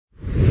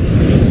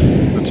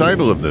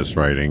title of this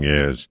writing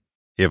is,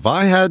 If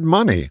I Had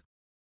Money.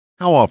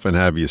 How often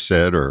have you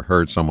said or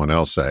heard someone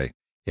else say,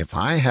 if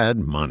I had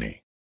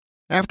money?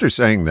 After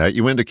saying that,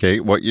 you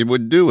indicate what you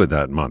would do with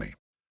that money.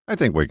 I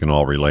think we can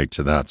all relate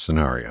to that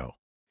scenario.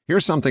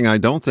 Here's something I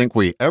don't think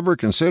we ever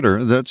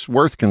consider that's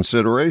worth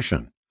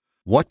consideration.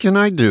 What can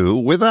I do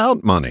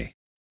without money?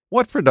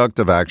 What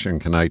productive action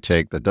can I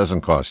take that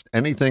doesn't cost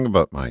anything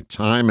but my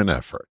time and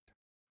effort?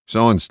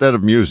 So instead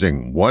of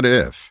musing, what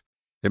if?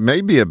 It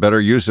may be a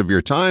better use of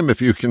your time if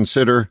you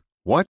consider,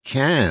 what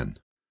can?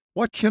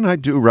 What can I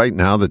do right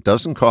now that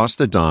doesn't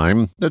cost a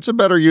dime that's a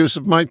better use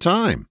of my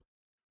time?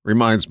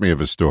 Reminds me of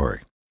a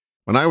story.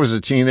 When I was a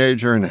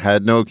teenager and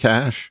had no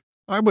cash,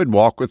 I would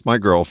walk with my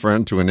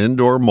girlfriend to an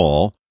indoor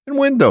mall and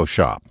window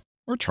shop,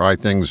 or try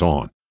things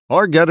on,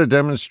 or get a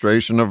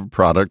demonstration of a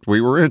product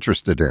we were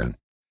interested in.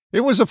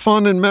 It was a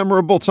fun and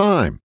memorable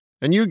time,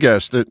 and you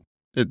guessed it,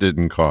 it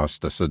didn't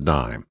cost us a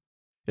dime.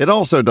 It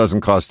also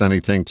doesn't cost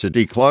anything to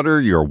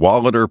declutter your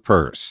wallet or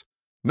purse.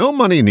 No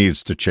money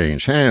needs to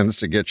change hands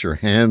to get your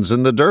hands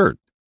in the dirt.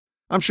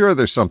 I'm sure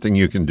there's something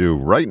you can do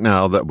right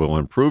now that will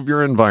improve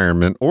your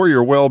environment or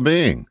your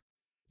well-being.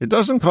 It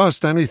doesn't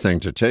cost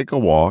anything to take a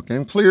walk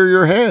and clear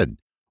your head,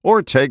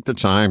 or take the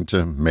time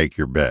to make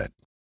your bed.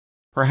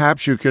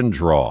 Perhaps you can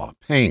draw,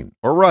 paint,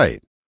 or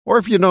write. Or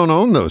if you don't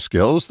own those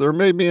skills, there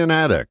may be an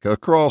attic, a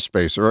crawl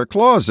space, or a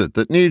closet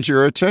that needs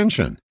your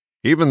attention,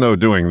 even though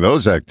doing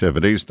those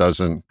activities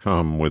doesn't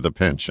come with a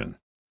pension.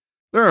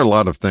 There are a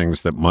lot of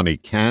things that money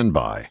can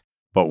buy,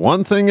 but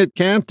one thing it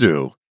can't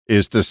do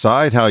is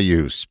decide how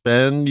you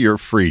spend your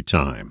free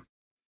time.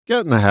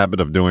 Get in the habit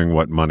of doing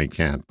what money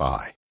can't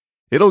buy.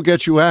 It'll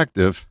get you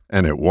active,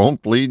 and it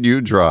won't bleed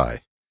you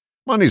dry.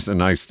 Money's a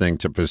nice thing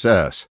to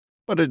possess,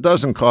 but it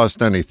doesn't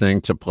cost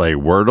anything to play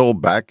Wordle,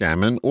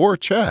 backgammon, or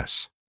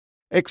chess.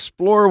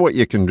 Explore what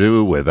you can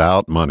do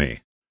without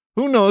money.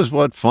 Who knows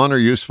what fun or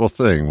useful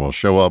thing will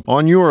show up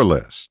on your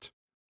list?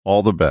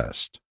 All the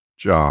best,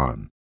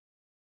 John.